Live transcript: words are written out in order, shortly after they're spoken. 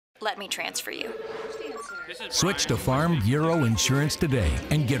Let me transfer you. Switch to Farm Bureau Insurance today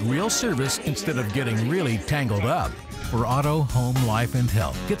and get real service instead of getting really tangled up. For auto, home, life, and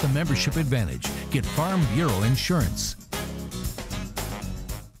health, get the membership advantage. Get Farm Bureau Insurance.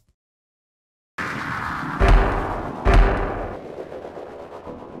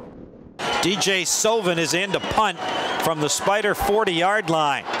 DJ Sovin is in to punt from the Spider 40-yard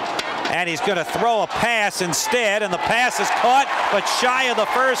line. And he's going to throw a pass instead, and the pass is caught, but shy of the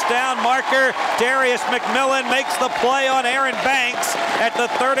first down marker. Darius McMillan makes the play on Aaron Banks at the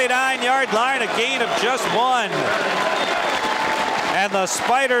 39-yard line, a gain of just 1. And the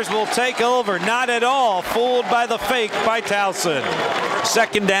Spiders will take over, not at all fooled by the fake by Towson.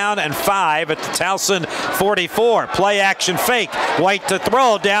 2nd down and 5 at the Towson 44. Play action fake. White to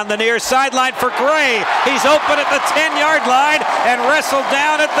throw down the near sideline for Gray. He's open at the 10-yard line and wrestled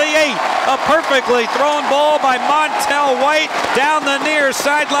down at the 8. A perfectly thrown ball by Montel White down the near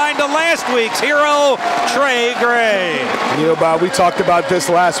sideline to last week's hero, Trey Gray. You know, Bob, we talked about this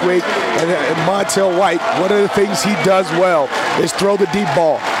last week, and Montel White, one of the things he does well is throw the deep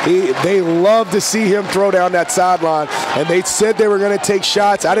ball. They love to see him throw down that sideline, and they said they were going to take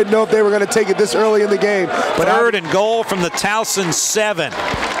shots. I didn't know if they were going to take it this early in the game. But 3rd and goal from the Towson 7.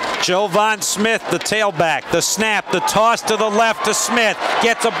 Jovan Smith, the tailback, the snap, the toss to the left to Smith,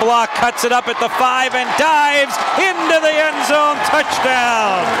 gets a block, cuts it up at the 5 and dives into the end zone.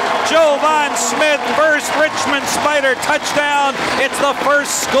 Touchdown. Jovan Smith, first Richmond Spider touchdown. It's the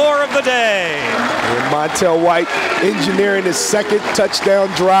first score of the day. And Montel White engineering his 2nd touchdown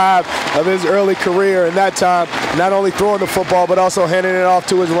drive of his early career, and that time not only throwing the football but also handing it off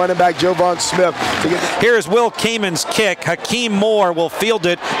to his running back Jovan Smith. Here's Will Kamen's kick. Hakeem Moore will field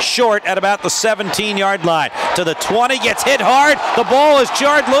it short at about the 17-yard line. To the 20, gets hit hard. The ball is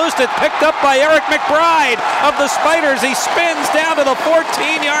jarred loose. It's picked up by Eric McBride of the Spiders. He spins down to the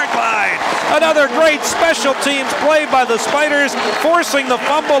 14-yard line. Another great special teams play by the Spiders, forcing the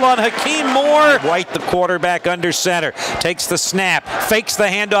fumble on Hakeem Moore. White, the quarterback, under center, takes the snap, fakes the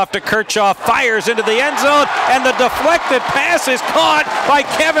handoff to Kirchhoff, fires into the end zone, and the deflected pass is caught by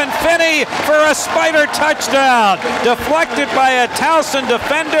Kevin Finney for a Spider touchdown. Deflected by a Towson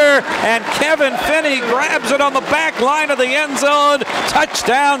defender, and Kevin Finney grabs it on the back line of the end zone.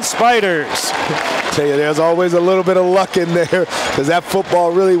 Touchdown, Spiders. Tell you, there's always a little bit of luck in there, because that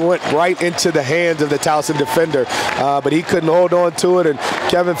football really went right into the hands of the Towson defender, but he couldn't hold on to it. And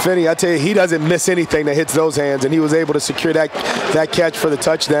Kevin Finney, I tell you, he doesn't miss anything that hits those hands, and he was able to secure that catch for the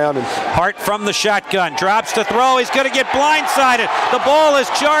touchdown. And Hart from the shotgun, drops to throw. He's going to get blindsided. The ball is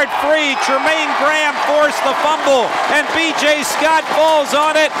jarred free. Tremaine Graham forced the fumble, and B.J. Scott falls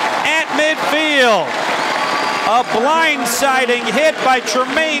on it at midfield. A blindsiding hit by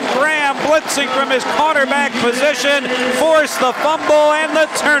Tremaine Graham, blitzing from his cornerback position, forced the fumble and the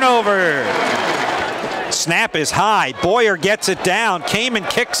turnover. Snap is high. Boyer gets it down. Kamen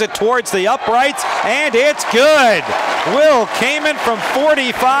kicks it towards the uprights, and it's good. Will Kamen from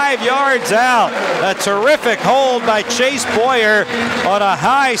 45 yards out. A terrific hold by Chase Boyer on a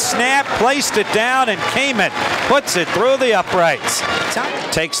high snap, placed it down, and Kamen puts it through the uprights.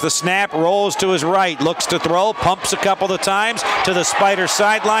 Takes the snap, rolls to his right, looks to throw, pumps a couple of times to the Spider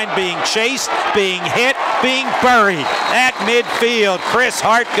sideline, being chased, being hit, being buried at midfield. Chris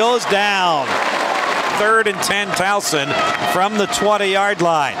Hart goes down. 3rd and 10 Towson from the 20-yard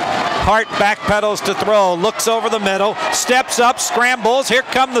line. Hart backpedals to throw, looks over the middle, steps up, scrambles. Here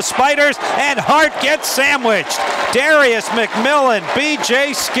come the Spiders, and Hart gets sandwiched. Darius McMillan,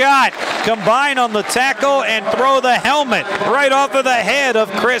 B.J. Scott combine on the tackle and throw the helmet right off of the head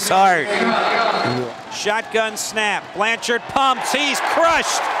of Chris Hart. Shotgun snap. Blanchard pumps. He's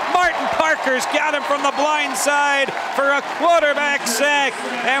crushed. Martin Parker's got him from the blind side for a quarterback sack.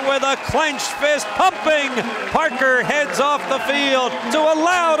 And with a clenched fist pumping, Parker heads off the field to a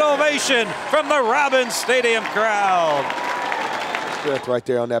loud ovation from the Robbins Stadium crowd. Strength right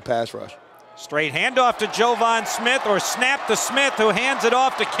there on that pass rush. Straight handoff to Jovan Smith, or snap to Smith, who hands it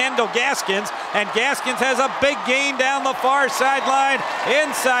off to Kendall Gaskins. And Gaskins has a big gain down the far sideline,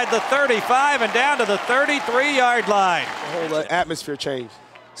 inside the 35 and down to the 33-yard line. The whole atmosphere changed.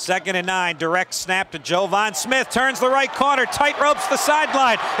 2nd and 9, direct snap to Jovan Smith, turns the right corner, tight ropes the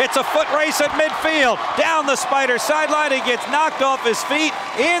sideline. It's a foot race at midfield. Down the Spider sideline, he gets knocked off his feet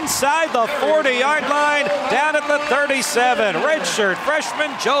inside the 40-yard line, down at the 37. Redshirt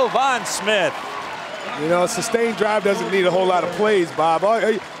freshman Jovan Smith. You know, a sustained drive doesn't need a whole lot of plays, Bob.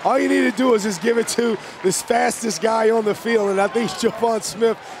 All you need to do is just give it to the fastest guy on the field, and I think Jovan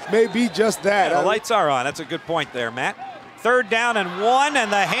Smith may be just that. Yeah, the lights are on. That's a good point there, Matt. 3rd down and 1,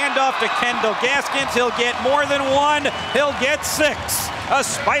 and the handoff to Kendall Gaskins. He'll get more than 1. He'll get 6. a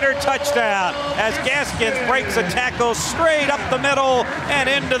Spider touchdown as Gaskins breaks a tackle straight up the middle and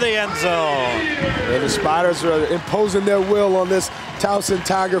into the end zone. And the Spiders are imposing their will on this Towson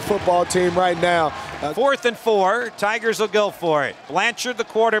Tiger football team right now. 4th and 4, Tigers will go for it. Blanchard, the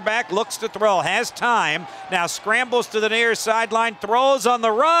quarterback, looks to throw, has time, now scrambles to the near sideline, throws on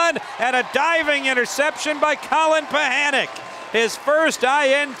the run, and a diving interception by Colin Pahanic. His first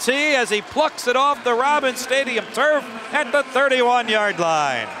INT as he plucks it off the Robins Stadium turf at the 31-yard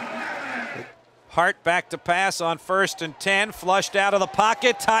line. Hart back to pass on 1st and 10, flushed out of the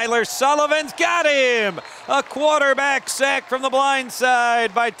pocket. Tyler Sullivan's got him. A quarterback sack from the blind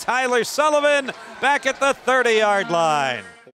side by Tyler Sullivan back at the 30-yard line.